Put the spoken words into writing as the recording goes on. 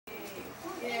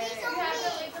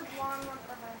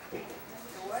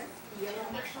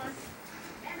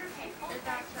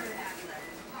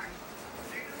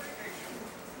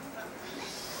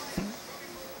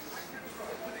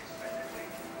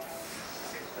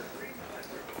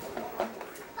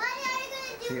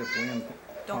See if William.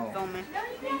 Don't film me.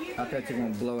 I thought you were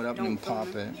gonna blow it up Don't and film pop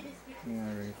me. it.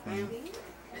 Yeah, really funny.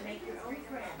 Make your own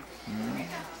friend.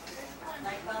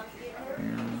 Like Bobby did her.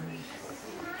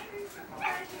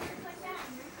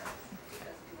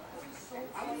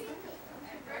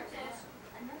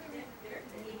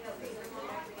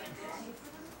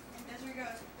 Dezzey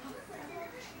goes.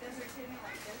 Dezzey's hitting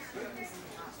like this.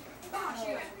 Oh,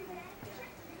 shoot.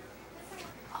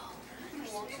 He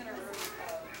walks in a room of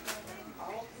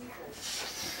all people.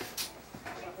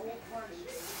 The whole party.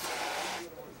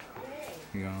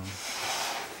 You gonna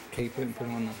tape it and put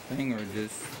it on the thing, or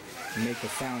just make a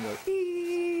sound like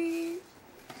beep?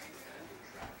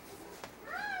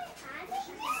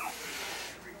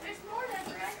 There's more than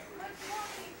that.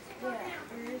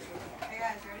 Hey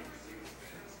guys, ready?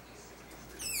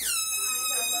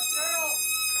 Girl.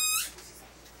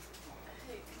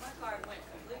 Hey, my card went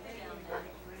completely down there.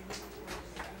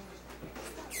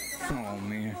 Oh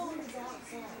man.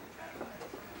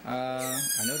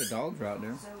 I know the dogs are out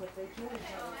there.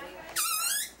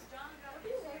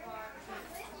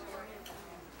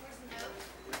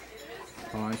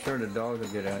 Oh, I'm sure the dogs will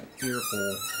get an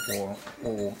earful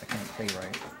or I can't say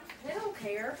right. They don't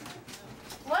care.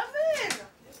 Lemon!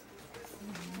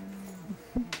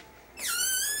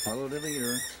 Follow the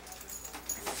leader.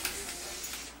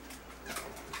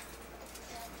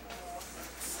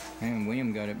 And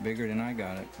William got it bigger than I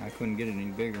got it. I couldn't get it any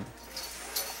bigger.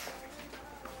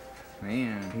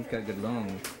 Man, he's got good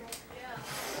lungs.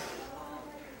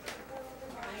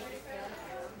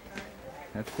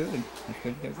 That's good. That's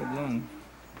good. He's got good lungs.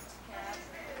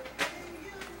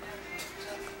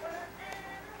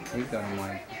 He's got them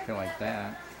like, I feel like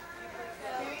that.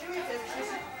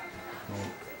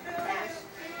 Oh.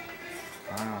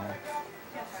 Wow.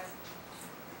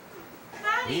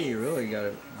 He really got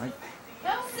it.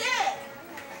 Don't sit!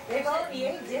 They've already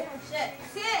ate dinner. Sit!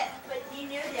 Sit! But you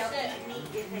knew they'll eat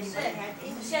meat if anybody had to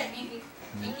eat. Sit, Inky.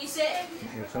 Inky, sit.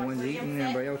 If someone's eating,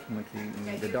 everybody else wants to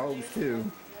eat. The dogs too.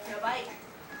 No bite.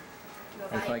 No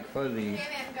It's bite. like Fuzzy.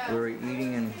 We were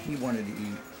eating and he wanted to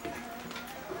eat.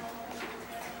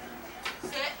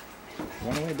 Sit.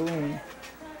 Runaway balloon.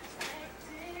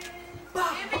 Give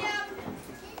me up.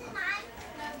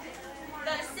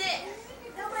 Gotta sit.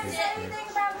 Nobody said anything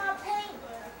about my pain.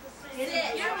 Sit.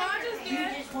 Yeah, mine just You did.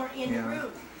 just weren't in the Yeah.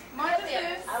 room. Mine just did.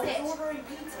 I was ordering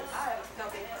pizzas.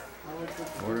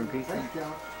 Ordering pizza.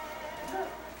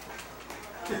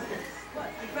 What?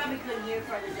 You probably couldn't hear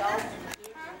for the dogs and the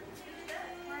kids.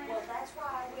 Well, that's why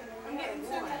I didn't I'm getting two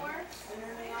more. And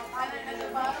then they all And then at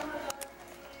the bottom of the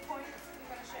point, I'm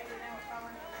gonna show you now what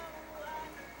color.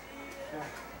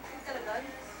 He's got a gun.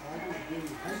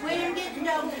 William, get the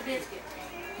dogs a biscuit.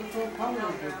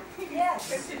 Yes.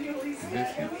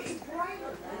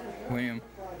 William.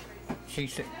 She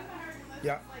said,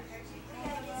 yeah.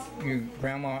 Your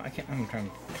grandma, I'm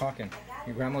talking.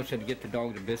 Your grandma said to get the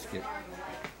dog a biscuit.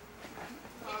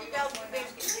 Get the dog a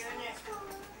biscuit. You're in there.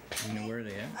 You know where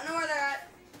they at? I know where they're at.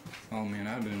 Oh man,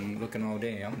 I've been looking all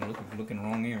day. I'm looking in the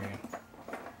wrong area.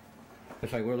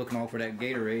 It's like we're looking all for that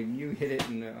Gatorade and you hit it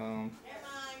in the Never mind.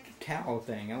 towel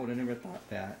thing. I would have never thought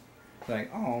that. It's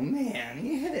like, oh man,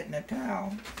 you hit it in the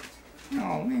towel.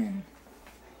 Oh man.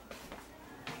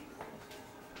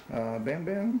 Bam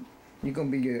Bam, you gonna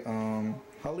be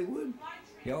Hollywood?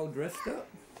 Y'all dressed up?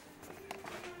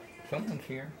 Someone's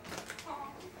here.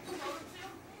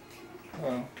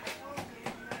 Hello.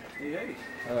 Hey.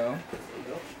 Hello.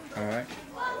 Alright.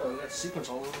 Oh, we got sequins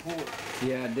all over the board.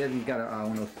 Yeah, Debbie's got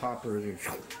one of those poppers or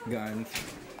guns.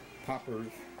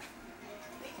 Poppers.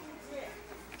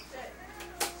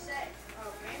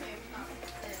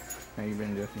 How you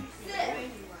been, Jesse?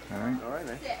 Alright. All right,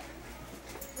 man. Good?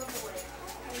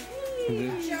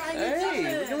 Hey,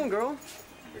 how you doing, girl?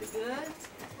 Pretty good.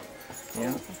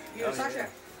 Yeah. You're Sasha.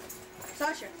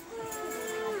 Sasha.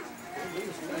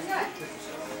 Who's that?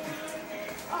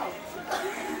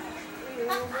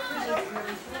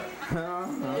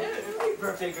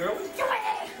 Birthday girl.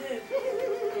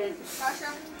 Sasha.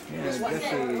 Yeah,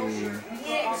 Jesse.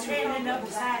 He ain't standing up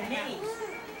beside me.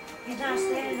 He's not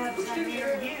standing up beside me or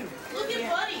you. Look at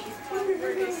Buddy.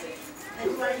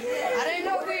 That's what he did. I didn't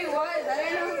know who he was. I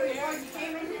didn't know who he was. He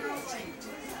came in here and I was like,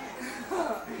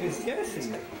 It's Jesse.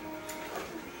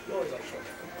 You always like short.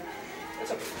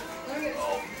 That's okay. let me get this.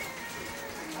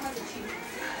 I'll have the cheese.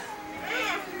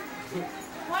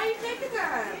 Why are you taking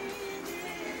that?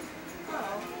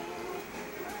 Oh.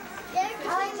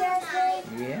 Hi, Jesse.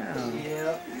 Yeah.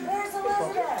 Yeah. Where's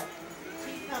Elizabeth?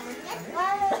 She's coming.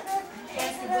 Hi, Elizabeth.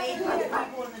 Jesse, wait for the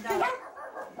people in the dog.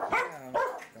 Yeah.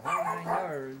 The whole 9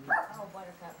 yards. Oh,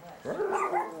 Buttercup, what?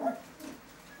 Brr.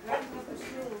 Ready to go for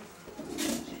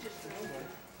school.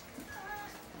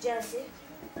 Jesse,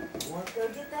 go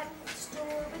get that stool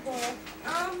over there.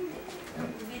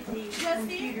 Get the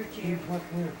computer chair.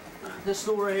 This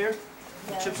stool right here.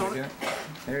 Yeah. Chips on it.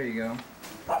 There you go.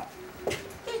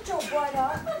 Get your butt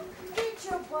up. Get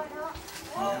your butt up.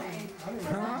 Come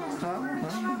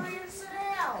over here and sit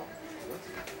down.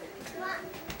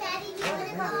 Daddy, do you want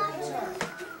to go on?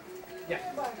 Yeah.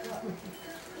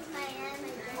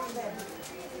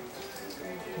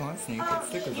 Oh, that's neat. Put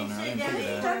stickers on there. I didn't think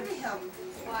of that. Talk to him.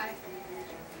 Why?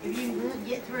 If you can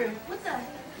get through. What the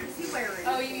heck is he wearing?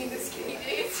 Oh, you mean the skinny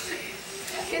jeans?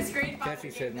 His grade 5. Jesse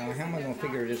said, now how am I going to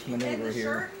figure this And maneuver the here?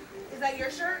 shirt? Is that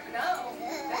your shirt? No.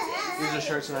 These are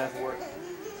shirts that I have for work.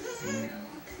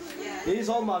 Yeah. These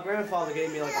all my grandfather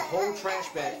gave me like a whole trash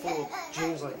bag full of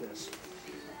jeans like this.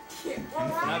 And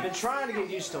I've been trying to get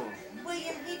used to them.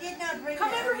 William, he did not bring Come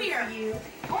that over here. for you.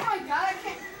 Oh my God, I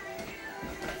can't.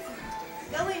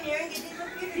 Go in there and get the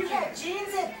computer You chair. got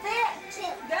jeans that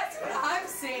fit. That's what I'm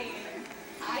saying.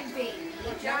 Hi, baby.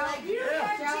 You're like, Yeah.